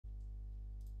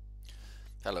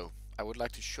Hello, I would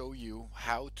like to show you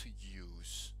how to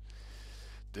use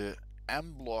the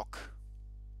mBlock,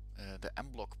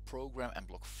 program,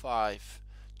 mBlock 5,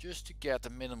 just to get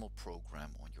a minimal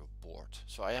program on your board.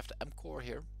 So I have the mCore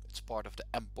here, it's part of the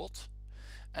mBot,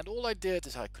 and all I did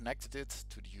is I connected it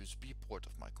to the USB port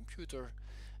of my computer,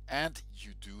 and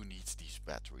you do need these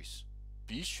batteries.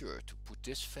 Be sure to put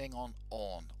this thing on,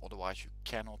 otherwise you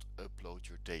cannot upload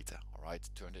your data. Alright,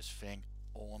 turn this thing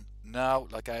on now,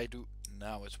 like I do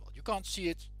now as well. You can't see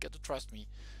it, you got to trust me,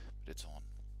 but it's on.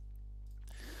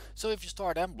 So if you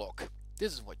start mBlock,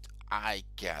 this is what I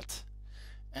get.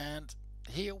 And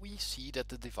here we see that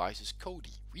the device is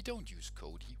Kodi. We don't use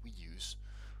Kodi, we use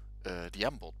the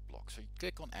mBot block. So you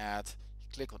click on add,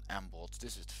 you click on mBot.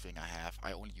 This is the thing I have.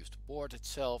 I only use the board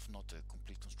itself, not the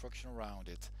complete construction around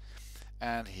it.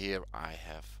 And here I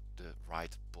have the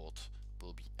right bot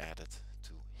will be added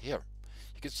to here.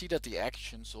 You can see that the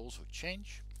actions also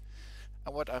change.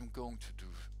 And what I'm going to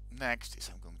do next is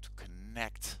I'm going to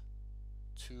connect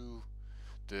to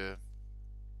the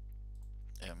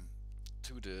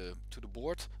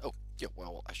board. Oh yeah,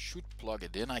 well, I should plug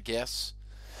it in, I guess.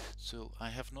 So I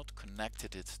have not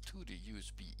connected it to the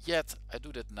USB yet. I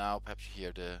do that now. Perhaps you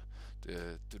hear the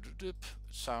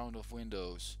sound of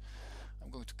Windows.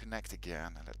 I'm going to connect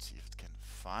again and let's see if it can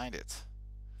find it.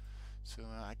 So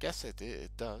I guess it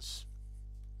does.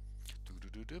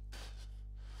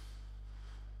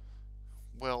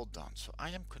 Well done. So I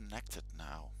am connected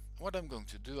now. What I'm going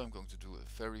to do a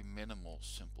very minimal,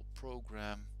 simple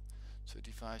program. So the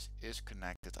device is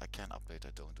connected. I can update.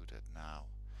 I don't do that now.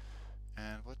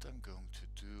 And what I'm going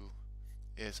to do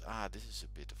is, this is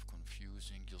a bit of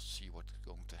confusing. You'll see what's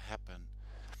going to happen.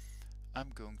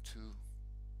 I'm going to,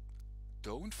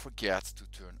 don't forget to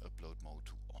turn upload mode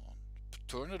to on.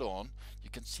 Turn it on,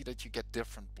 you can see that you get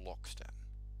different blocks then.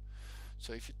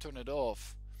 So if you turn it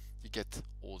off, you get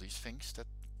all these things that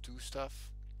do stuff,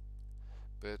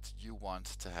 but you want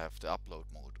to have the upload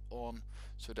mode on.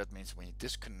 So that means when you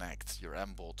disconnect your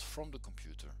mBot from the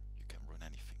computer, you can run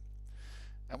anything.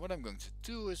 And what I'm going to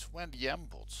do is when the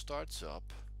mBot starts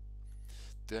up,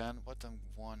 then what I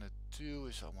want to do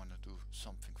is I want to do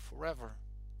something forever.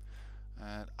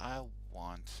 And I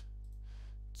want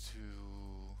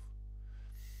to,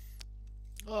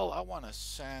 well, I want to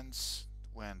sense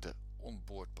when the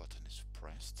onboard button is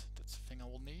pressed. That's the thing I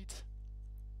will need.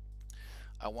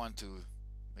 I want to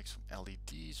make some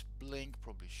LEDs blink,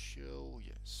 probably show,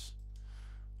 yes.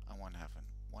 I want to have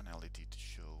one LED to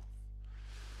show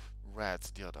red,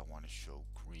 the other one is show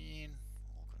green.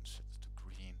 I'm going to set it to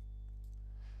green.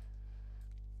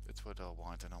 That's what I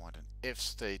want. And I want an if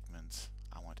statement.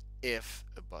 I want if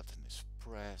a button is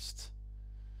pressed.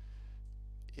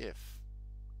 If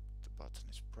the button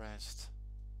is pressed,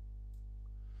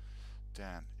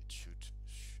 then it should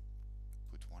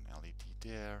put one LED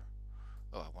there.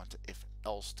 Oh, I want the if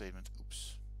else statement.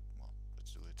 Oops. Well,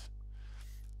 let's do it.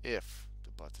 If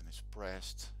the button is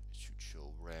pressed, it should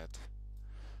show red.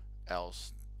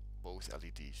 Else both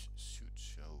LEDs should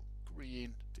show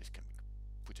green. This can be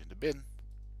put in the bin.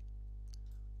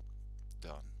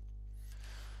 Done.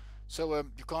 So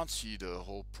you can't see the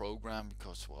whole program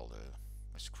because, well,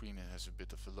 my screen has a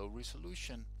bit of a low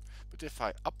resolution, but if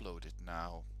I upload it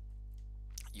now,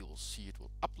 you will see it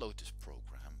will upload this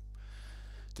program.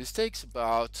 This takes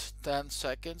about 10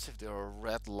 seconds. If there are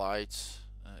red lights,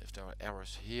 if there are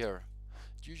errors here,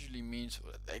 it usually means,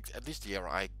 at least the error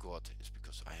I got is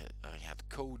because I had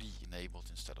Kodi enabled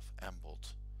instead of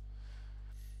mBot.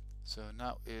 So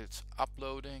now it's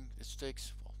uploading. It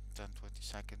takes, well, 10-20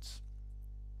 seconds,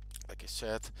 like I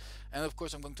said. And of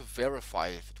course I'm going to verify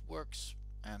if it works,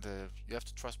 and you have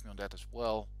to trust me on that as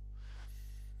well,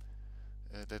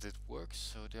 that it works.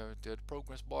 So there the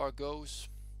progress bar goes.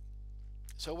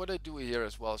 So what I do here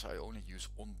as well is I only use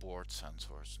onboard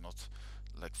sensors, not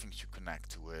like things you connect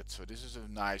to it. So this is a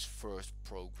nice first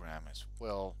program as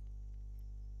well.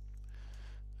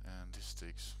 And this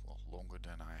takes, well, longer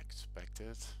than I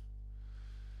expected.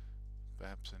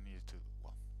 Perhaps I needed to,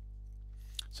 well.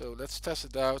 So let's test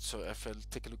it out. So if I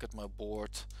take a look at my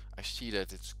board, I see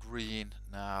that it's green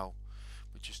now,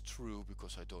 which is true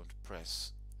because I don't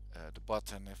press the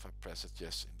button. If I press it,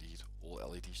 yes, indeed, all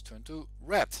LEDs turn to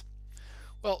red.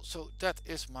 Well, so that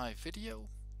is my video.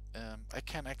 I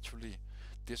can actually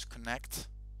disconnect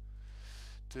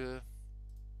the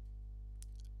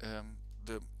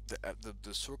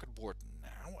circuit board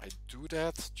now. I do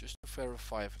that just to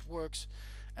verify if it works,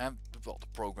 and well, the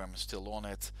program is still on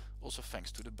it, also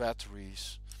thanks to the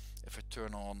batteries. If I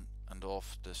turn on and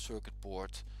off the circuit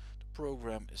board, the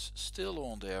program is still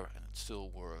on there and it still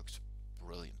works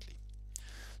brilliantly.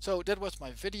 So that was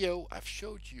my video. I've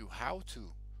showed you how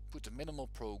to put a minimal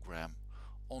program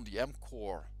on the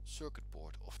mCore circuit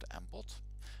board of the mBot,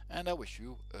 and I wish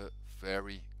you a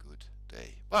very good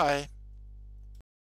day. Bye.